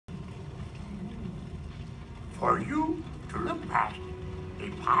for you to look past a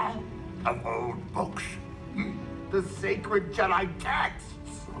pile of old books. The sacred Jedi texts.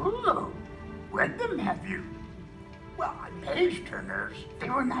 Oh, read them, have you? Well, page turners,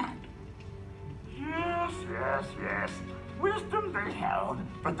 they were not. Yes. Wisdom they held,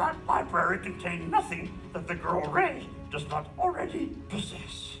 but that library contained nothing that the girl Rey does not already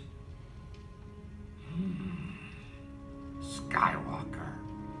possess. Skywalker,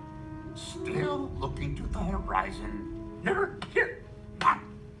 still looking to the horizon. Never here, not.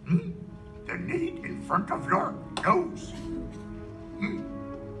 The need in front of your nose.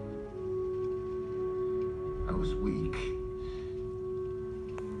 I was weak,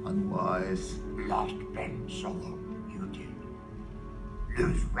 unwise. Lost Ben Solo, you did.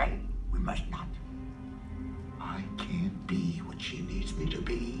 Lose Rey, we must not. I can't be what she needs me to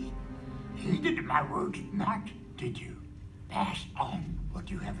be. Heeded my words not, did you? Pass on what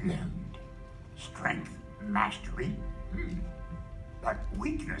you have learned. Strength, mastery, but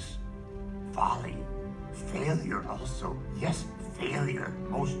weakness, folly, failure also. Yes, failure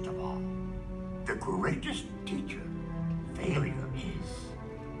most of all. The greatest teacher failure is.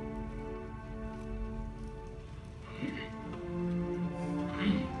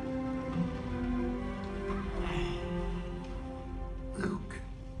 Luke,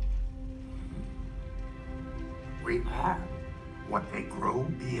 we are what they grow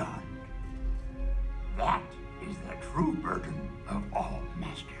beyond. That is the true burden of